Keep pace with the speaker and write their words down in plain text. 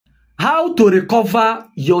How to recover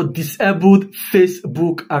your disabled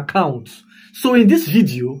Facebook account. So in this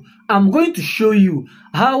video, I'm going to show you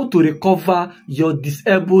how to recover your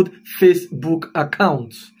disabled Facebook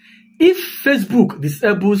account. If Facebook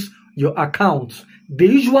disables your account, they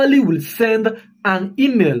usually will send an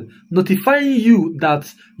email notifying you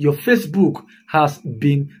that your Facebook has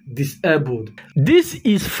been disabled. This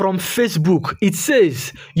is from Facebook. It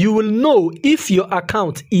says you will know if your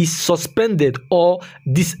account is suspended or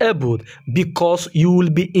disabled because you will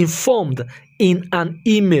be informed in an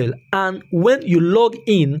email, and when you log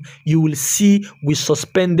in, you will see we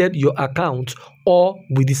suspended your account or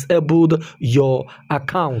we disabled your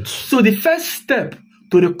account. So the first step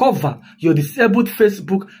to recover your disabled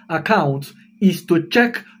Facebook account is to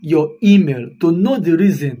check your email to know the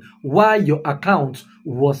reason why your account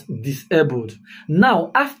was disabled.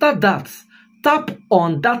 Now, after that, tap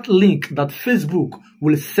on that link that Facebook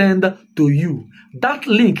will send to you. That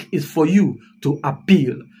link is for you to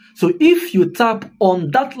appeal. So if you tap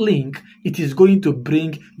on that link, it is going to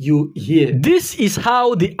bring you here. This is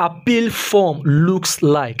how the appeal form looks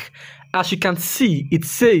like. As you can see, it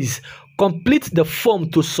says complete the form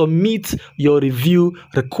to submit your review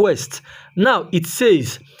request. Now it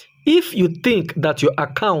says, if you think that your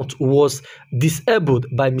account was disabled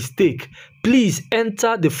by mistake, please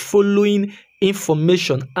enter the following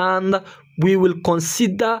information and we will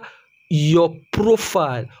consider your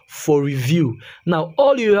profile for review. Now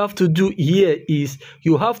all you have to do here is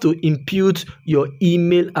you have to input your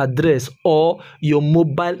email address or your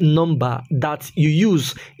mobile number that you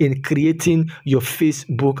use in creating your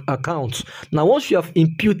Facebook account. Now once you have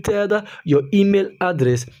imputed your email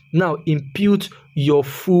address, now input your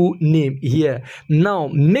full name here. Now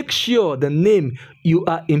make sure the name you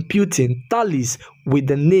are imputing tallies with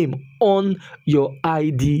the name on your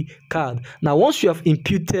ID card. Now once you have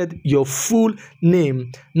imputed your full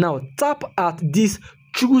name, now tap at this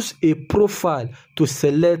choose a profile to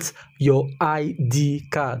select your ID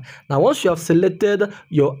card. Now once you have selected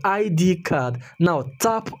your ID card, now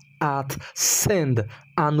tap at send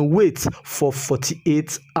and wait for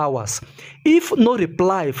 48 hours. If no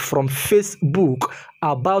reply from Facebook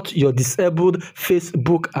about your disabled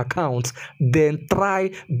Facebook account, then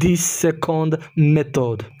try this second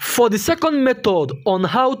method. For the second method on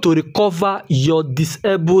how to recover your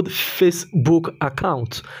disabled Facebook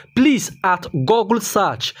account, please at Google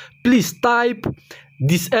search, please type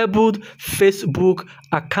disabled Facebook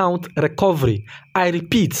account recovery. I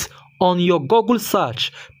repeat, on your Google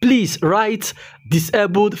search, please write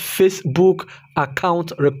disabled Facebook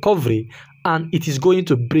account recovery and it is going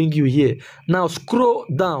to bring you here. Now scroll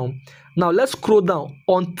down. Now let's scroll down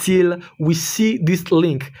until we see this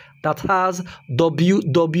link that has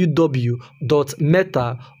www.meta.com.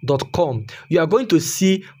 You are going to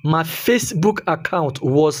see my Facebook account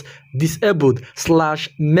was disabled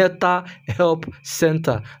 /Meta Help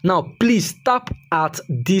Center. Now please tap at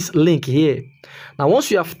this link here. Now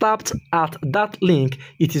once you have tapped at that link,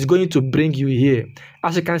 it is going to bring you here.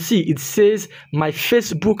 As you can see, it says my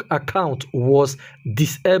Facebook account was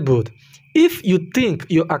disabled. If you think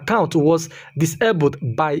your account was disabled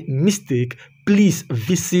by mistake, please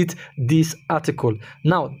visit this article.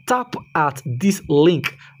 Now tap at this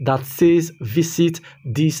link that says visit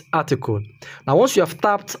this article. Now once you have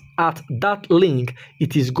tapped at that link,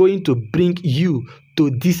 it is going to bring you to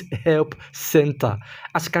this help center.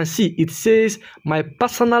 As you can see, it says my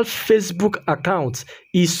personal Facebook account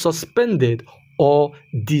is suspended or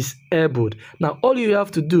disabled. Now all you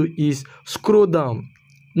have to do is scroll down.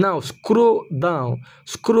 Now scroll down,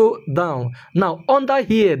 scroll down. Now under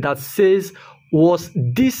here that says was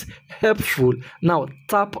this helpful, now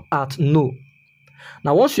tap at no.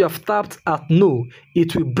 Now once you have tapped at no,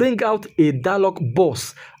 it will bring out a dialog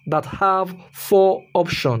box that have 4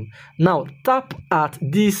 options. Now tap at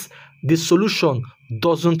this, the solution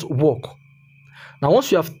doesn't work. Now once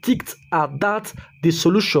you have ticked at that the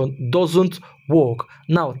solution doesn't work,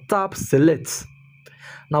 now tap select.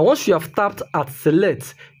 Now once you have tapped at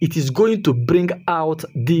select, it is going to bring out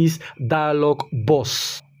this dialog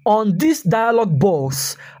box. On this dialog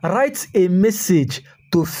box, write a message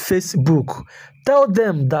to Facebook. Tell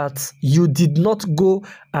them that you did not go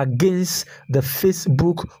against the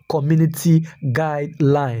Facebook community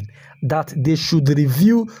guideline, that they should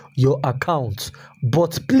review your account,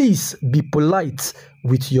 but please be polite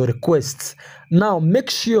with your requests. Now make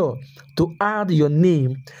sure to add your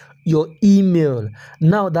name, your email.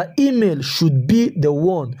 Now the email should be the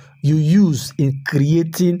one you use in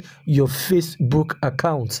creating your Facebook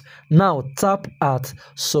account. Now tap at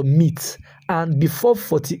submit, and before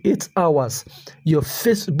 48 hours your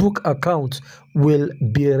Facebook account will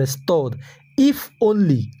be restored if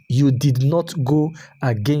only you did not go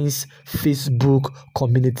against Facebook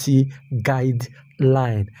community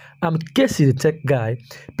guideline. I'm Casey the Tech Guy.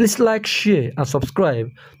 Please like, share, and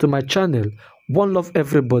subscribe to my channel. One love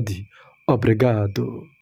everybody. Obrigado.